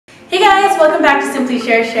Hey guys, welcome back to Simply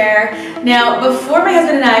Share Share. Now, before my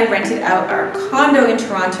husband and I rented out our condo in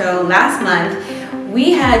Toronto last month,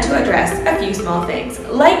 we had to address a few small things,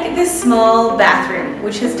 like this small bathroom,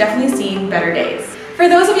 which has definitely seen better days. For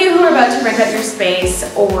those of you who are about to rent out your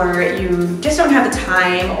space, or you just don't have the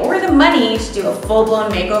time or the money to do a full-blown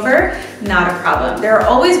makeover, not a problem. There are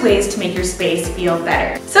always ways to make your space feel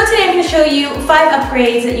better. So today I'm going to show you 5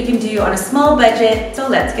 upgrades that you can do on a small budget, so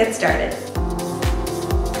let's get started.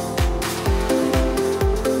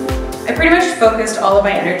 I pretty much focused all of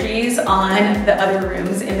my energies on the other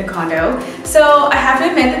rooms in the condo, so I have to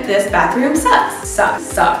admit that this bathroom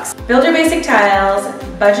sucks. Build your basic tiles,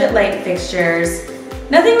 budget light fixtures,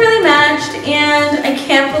 nothing really matched, and I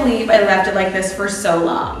can't believe I left it like this for so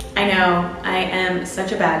long. I know, I am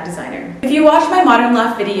such a bad designer. If you watched my Modern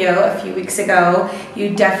Loft video a few weeks ago,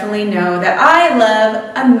 you definitely know that I love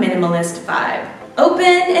a minimalist vibe. Open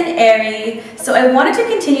and airy, so I wanted to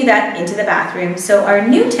continue that into the bathroom so our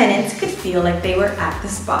new tenants could feel like they were at the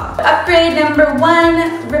spa. Upgrade number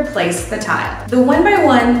 1, replace the tile. The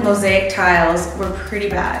 1x1 mosaic tiles were pretty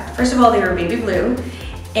bad. First of all, they were baby blue,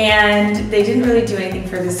 and they didn't really do anything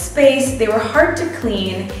for the space. They were hard to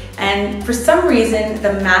clean, and for some reason,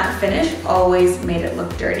 the matte finish always made it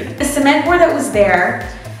look dirty. The cement board that was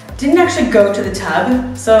there didn't actually go to the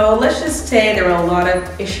tub, so let's just say there were a lot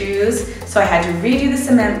of issues. So I had to redo the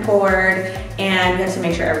cement board, and we had to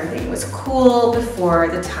make sure everything was cool before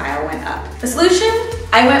the tile went up. The solution?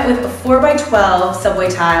 I went with a 4x12 subway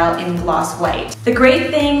tile in gloss white. The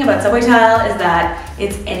great thing about subway tile is that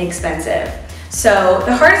it's inexpensive. So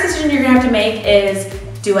the hardest decision you're gonna have to make is,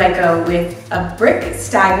 do I go with a brick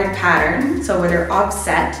staggered pattern, so where they're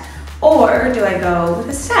offset, or do I go with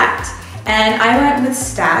a stacked? And I went with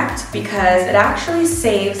stacked because it actually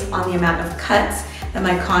saves on the amount of cuts that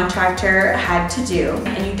my contractor had to do,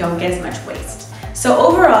 and you don't get as much waste. So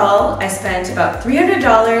overall, I spent about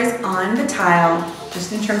 $300 on the tile,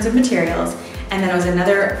 just in terms of materials, and then it was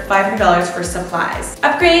another $500 for supplies.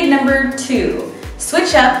 Upgrade number 2,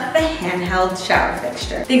 switch up the handheld shower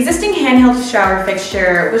fixture. The existing handheld shower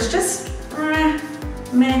fixture was just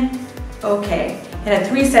meh, okay. It had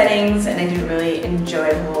 3 settings, and I didn't really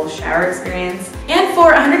enjoy the whole shower experience. And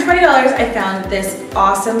for $120, I found this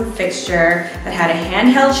awesome fixture that had a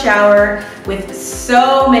handheld shower with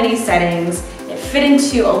so many settings. It fit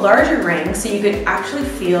into a larger ring, so you could actually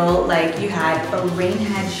feel like you had a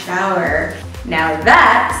rain-head shower. Now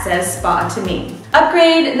that says spa to me.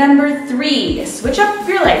 Upgrade number 3, switch up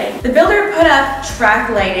your lighting. The builder put up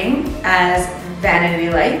track lighting as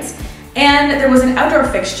vanity lights, and there was an outdoor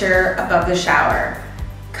fixture above the shower.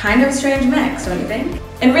 Kind of a strange mix, don't you think?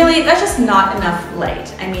 And really, that's just not enough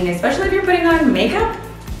light. I mean, especially if you're putting on makeup?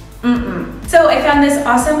 So I found this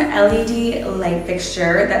awesome LED light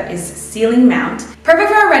fixture that is ceiling mount. Perfect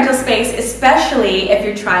for a rental space, especially if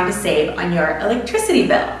you're trying to save on your electricity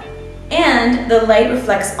bill. And the light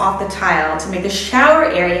reflects off the tile to make the shower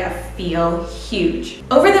area feel huge.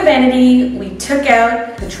 Over the vanity, we took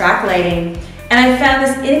out the track lighting, and I found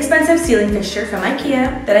this inexpensive ceiling fixture from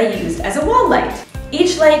IKEA that I used as a wall light.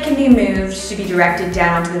 Each light can be moved to be directed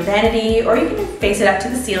down onto the vanity, or you can face it up to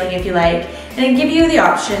the ceiling if you like, and it gives you the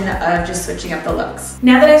option of just switching up the looks.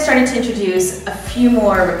 Now that I've started to introduce a few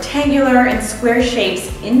more rectangular and square shapes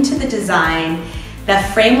into the design, the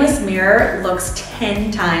frameless mirror looks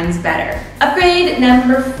 10 times better. Upgrade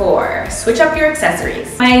number 4, switch up your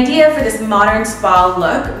accessories. My idea for this modern spa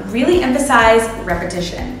look really emphasized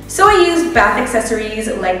repetition. So I used bath accessories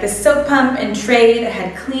like the soap pump and tray that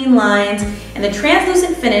had clean lines, and the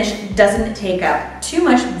translucent finish doesn't take up too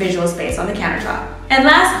much visual space on the countertop. And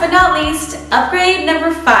last but not least, upgrade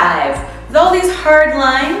number 5. With all these hard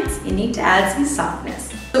lines, you need to add some softness.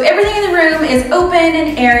 So everything in the room is open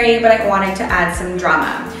and airy, but I wanted to add some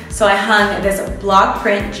drama. So I hung this block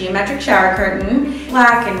print geometric shower curtain,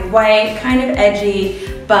 black and white, kind of edgy,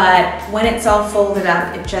 but when it's all folded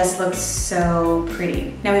up, it just looks so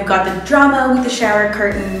pretty. Now we've got the drama with the shower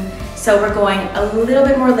curtain, so we're going a little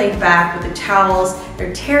bit more laid back with the towels.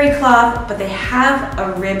 They're terry cloth, but they have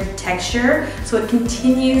a ribbed texture, so it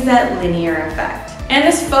continues that linear effect. And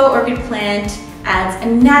this faux orchid plant adds a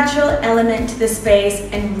natural element to the space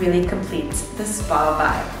and really completes the spa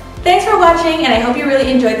vibe. Thanks for watching, and I hope you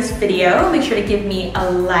really enjoyed this video. Make sure to give me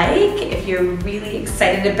a like if you're really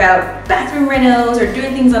excited about bathroom renos or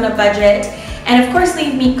doing things on a budget. And of course,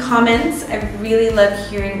 leave me comments. I really love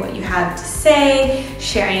hearing what you have to say,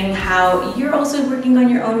 sharing how you're also working on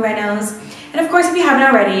your own renos. And of course, if you haven't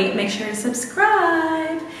already, make sure to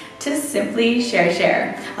subscribe to Simply Share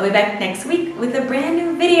Share. I'll be back next week with a brand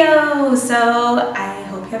new video, so I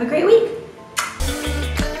hope you have a great week.